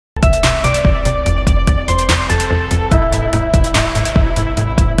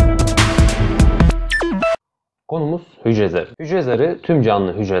Konumuz hücre zarı. Hücre zarı tüm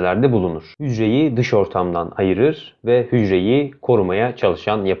canlı hücrelerde bulunur. Hücreyi dış ortamdan ayırır ve hücreyi korumaya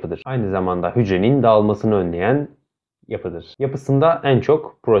çalışan yapıdır. Aynı zamanda hücrenin dağılmasını önleyen yapıdır. Yapısında en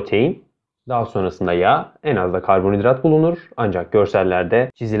çok protein, daha sonrasında yağ, en az da karbonhidrat bulunur. Ancak görsellerde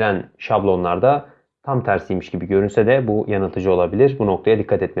çizilen şablonlarda tam tersiymiş gibi görünse de bu yanıltıcı olabilir. Bu noktaya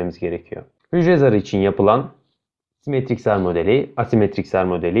dikkat etmemiz gerekiyor. Hücre zarı için yapılan simetrik zar modeli, asimetrik zar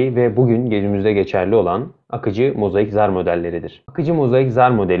modeli ve bugün günümüzde geçerli olan akıcı mozaik zar modelleridir. Akıcı mozaik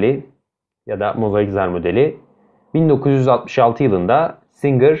zar modeli ya da mozaik zar modeli 1966 yılında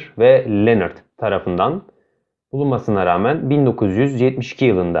Singer ve Leonard tarafından bulunmasına rağmen 1972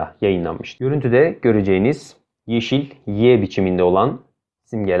 yılında yayınlanmıştır. Görüntüde göreceğiniz yeşil Y biçiminde olan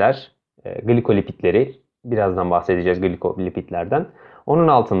simgeler glikolipitleri. Birazdan bahsedeceğiz glikolipitlerden. Onun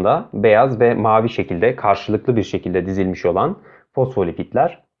altında beyaz ve mavi şekilde karşılıklı bir şekilde dizilmiş olan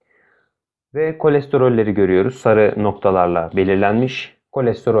fosfolipitler ve kolesterolleri görüyoruz. Sarı noktalarla belirlenmiş.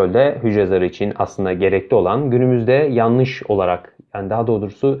 Kolesterol de hücre zarı için aslında gerekli olan, günümüzde yanlış olarak, yani daha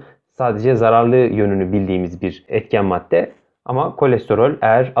doğrusu sadece zararlı yönünü bildiğimiz bir etken madde. Ama kolesterol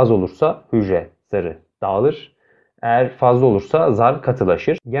eğer az olursa hücre zarı dağılır. Eğer fazla olursa zar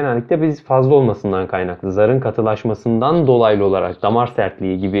katılaşır. Genellikle biz fazla olmasından kaynaklı, zarın katılaşmasından dolaylı olarak damar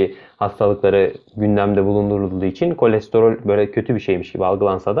sertliği gibi hastalıkları gündemde bulundurulduğu için kolesterol böyle kötü bir şeymiş gibi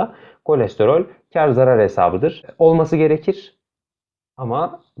algılansa da kolesterol kar zarar hesabıdır. Olması gerekir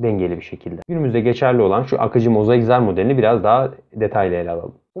ama dengeli bir şekilde. Günümüzde geçerli olan şu akıcı mozaik zar modelini biraz daha detaylı ele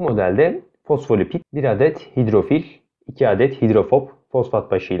alalım. Bu modelde fosfolipid 1 adet hidrofil, 2 adet hidrofob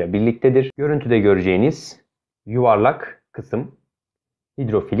fosfat başıyla birliktedir. Görüntüde göreceğiniz yuvarlak kısım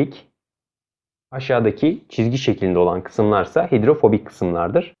hidrofilik, aşağıdaki çizgi şeklinde olan kısımlarsa hidrofobik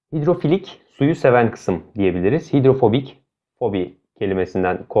kısımlardır. Hidrofilik suyu seven kısım diyebiliriz. Hidrofobik, fobi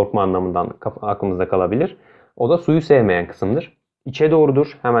kelimesinden korkma anlamından aklımızda kalabilir. O da suyu sevmeyen kısımdır. İçe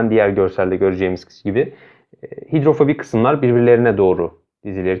doğrudur. Hemen diğer görselde göreceğimiz gibi hidrofobik kısımlar birbirlerine doğru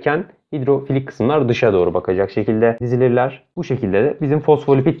dizilirken hidrofilik kısımlar dışa doğru bakacak şekilde dizilirler. Bu şekilde de bizim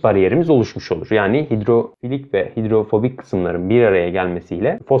fosfolipid bariyerimiz oluşmuş olur. Yani hidrofilik ve hidrofobik kısımların bir araya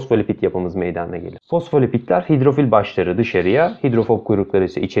gelmesiyle fosfolipid yapımız meydana gelir. Fosfolipidler hidrofil başları dışarıya, hidrofob kuyrukları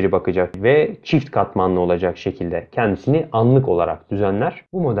ise içeri bakacak ve çift katmanlı olacak şekilde kendisini anlık olarak düzenler.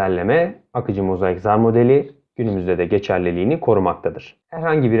 Bu modelleme akıcı mozaik zar modeli günümüzde de geçerliliğini korumaktadır.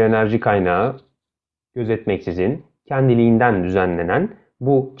 Herhangi bir enerji kaynağı gözetmeksizin kendiliğinden düzenlenen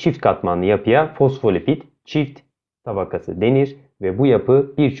bu çift katmanlı yapıya fosfolipid çift tabakası denir ve bu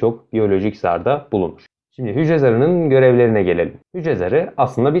yapı birçok biyolojik zarda bulunur. Şimdi hücre zarının görevlerine gelelim. Hücre zarı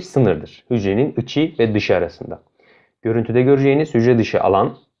aslında bir sınırdır. Hücrenin içi ve dışı arasında. Görüntüde göreceğiniz hücre dışı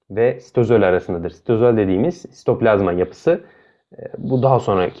alan ve sitozol arasındadır. Sitozol dediğimiz sitoplazma yapısı. Bu daha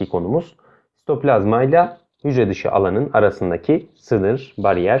sonraki konumuz. Sitoplazma ile hücre dışı alanın arasındaki sınır,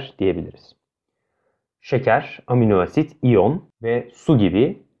 bariyer diyebiliriz. Şeker, amino asit, iyon ve su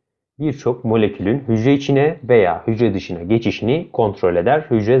gibi birçok molekülün hücre içine veya hücre dışına geçişini kontrol eder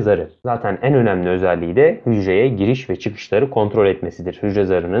hücre zarı. Zaten en önemli özelliği de hücreye giriş ve çıkışları kontrol etmesidir. Hücre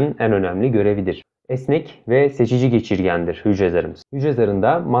zarının en önemli görevidir. Esnek ve seçici geçirgendir hücre zarımız. Hücre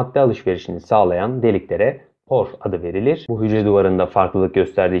zarında madde alışverişini sağlayan deliklere por adı verilir. Bu hücre duvarında farklılık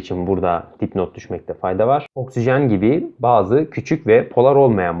gösterdiği için burada dipnot düşmekte fayda var. Oksijen gibi bazı küçük ve polar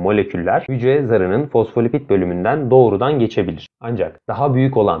olmayan moleküller hücre zarının fosfolipid bölümünden doğrudan geçebilir. Ancak daha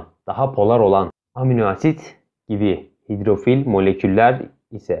büyük olan, daha polar olan amino asit gibi hidrofil moleküller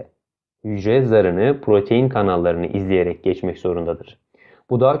ise hücre zarını protein kanallarını izleyerek geçmek zorundadır.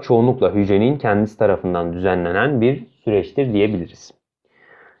 Bu da çoğunlukla hücrenin kendisi tarafından düzenlenen bir süreçtir diyebiliriz.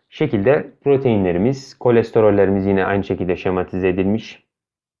 Şekilde proteinlerimiz, kolesterollerimiz yine aynı şekilde şematize edilmiş.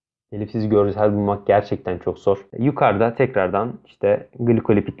 Elipsiz görsel bulmak gerçekten çok zor. Yukarıda tekrardan işte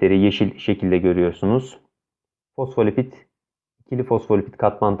glikolipitleri yeşil şekilde görüyorsunuz. Fosfolipid, ikili fosfolipid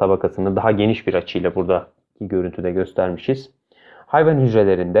katman tabakasını daha geniş bir açıyla buradaki görüntüde göstermişiz. Hayvan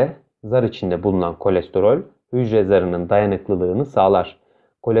hücrelerinde zar içinde bulunan kolesterol hücre zarının dayanıklılığını sağlar.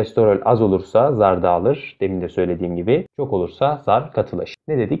 Kolesterol az olursa zar dağılır. Demin de söylediğim gibi. Çok olursa zar katılaşır.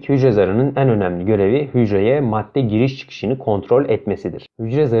 Ne dedik? Hücre zarının en önemli görevi hücreye madde giriş çıkışını kontrol etmesidir.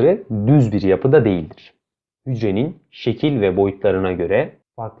 Hücre zarı düz bir yapıda değildir. Hücrenin şekil ve boyutlarına göre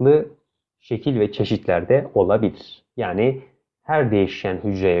farklı şekil ve çeşitlerde olabilir. Yani her değişken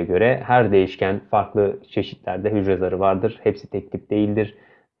hücreye göre her değişken farklı çeşitlerde hücre zarı vardır. Hepsi tek tip değildir.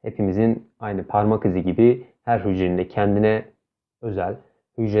 Hepimizin aynı parmak izi gibi her hücrenin de kendine özel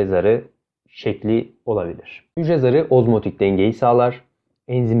hücre zarı şekli olabilir. Hücre zarı ozmotik dengeyi sağlar.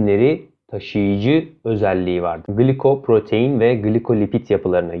 Enzimleri taşıyıcı özelliği vardır. Glikoprotein ve glikolipid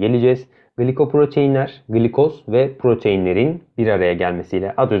yapılarına geleceğiz. Glikoproteinler, glikoz ve proteinlerin bir araya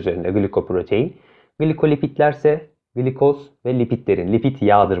gelmesiyle adı üzerinde glikoprotein. Glikolipidler ise glikoz ve lipidlerin, lipid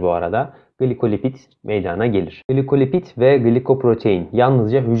yağdır bu arada, glikolipid meydana gelir. Glikolipid ve glikoprotein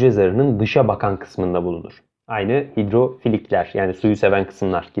yalnızca hücre zarının dışa bakan kısmında bulunur. Aynı hidrofilikler, yani suyu seven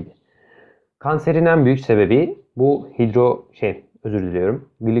kısımlar gibi. Kanserin en büyük sebebi bu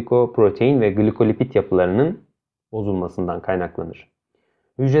glikoprotein ve glikolipid yapılarının bozulmasından kaynaklanır.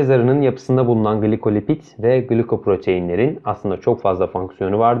 Hücre zarının yapısında bulunan glikolipid ve glikoproteinlerin aslında çok fazla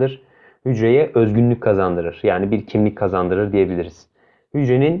fonksiyonu vardır. Hücreye özgünlük kazandırır, yani bir kimlik kazandırır diyebiliriz.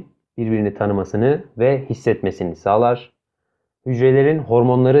 Hücrenin birbirini tanımasını ve hissetmesini sağlar. Hücrelerin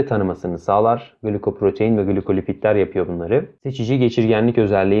hormonları tanımasını sağlar. Glikoprotein ve glikolipidler yapıyor bunları. Seçici geçirgenlik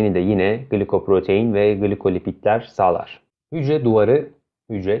özelliğini de yine glikoprotein ve glikolipidler sağlar. Hücre duvarı,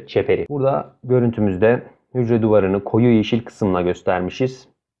 hücre çeperi. Burada görüntümüzde hücre duvarını koyu yeşil kısımla göstermişiz.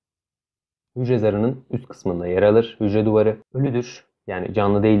 Hücre zarının üst kısmında yer alır. Hücre duvarı ölüdür. Yani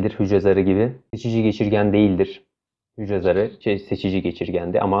canlı değildir hücre zarı gibi. Seçici geçirgen değildir. Hücre zarı seçici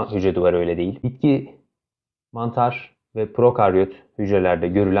geçirgendi ama hücre duvarı öyle değil. Bitki, mantar ve prokaryot hücrelerde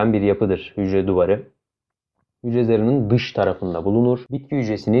görülen bir yapıdır hücre duvarı. Hücre zarının dış tarafında bulunur. Bitki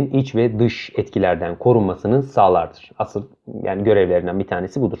hücresinin iç ve dış etkilerden korunmasını sağlardır. Asıl yani görevlerinden bir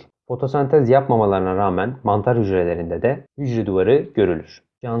tanesi budur. Fotosentez yapmamalarına rağmen mantar hücrelerinde de hücre duvarı görülür.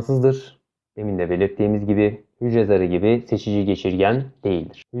 Cansızdır. Demin de belirttiğimiz gibi hücre zarı gibi seçici geçirgen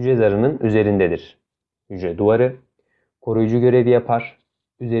değildir. Hücre zarının üzerindedir hücre duvarı. Koruyucu görevi yapar.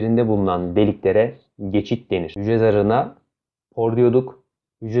 Üzerinde bulunan deliklere geçit denir. Hücre zarına por diyorduk.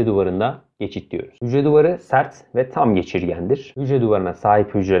 Hücre duvarında geçit diyoruz. Hücre duvarı sert ve tam geçirgendir. Hücre duvarına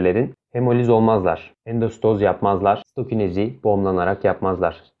sahip hücrelerin hemoliz olmazlar. Endostoz yapmazlar. Sitokinezi boğumlanarak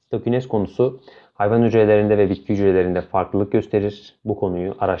yapmazlar. Sitokinez konusu hayvan hücrelerinde ve bitki hücrelerinde farklılık gösterir. Bu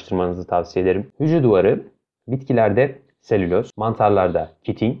konuyu araştırmanızı tavsiye ederim. Hücre duvarı bitkilerde selüloz, mantarlarda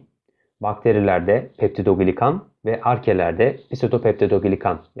kitin, bakterilerde peptidoglikan ve arkelerde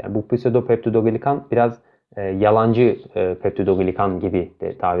pseudo-peptidoglikan. Yani bu pseudo-peptidoglikan biraz yalancı peptidoglikan gibi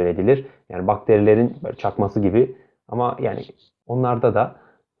de tabir edilir. Yani bakterilerin çakması gibi ama yani onlarda da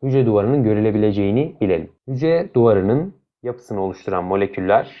hücre duvarının görülebileceğini bilelim. Hücre duvarının yapısını oluşturan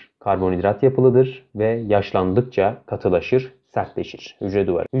moleküller karbonhidrat yapılıdır ve yaşlandıkça katılaşır, sertleşir hücre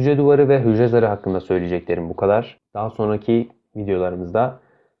duvarı. Hücre duvarı ve hücre zarı hakkında söyleyeceklerim bu kadar. Daha sonraki videolarımızda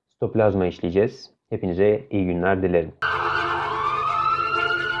sitoplazma işleyeceğiz. Hepinize iyi günler dilerim.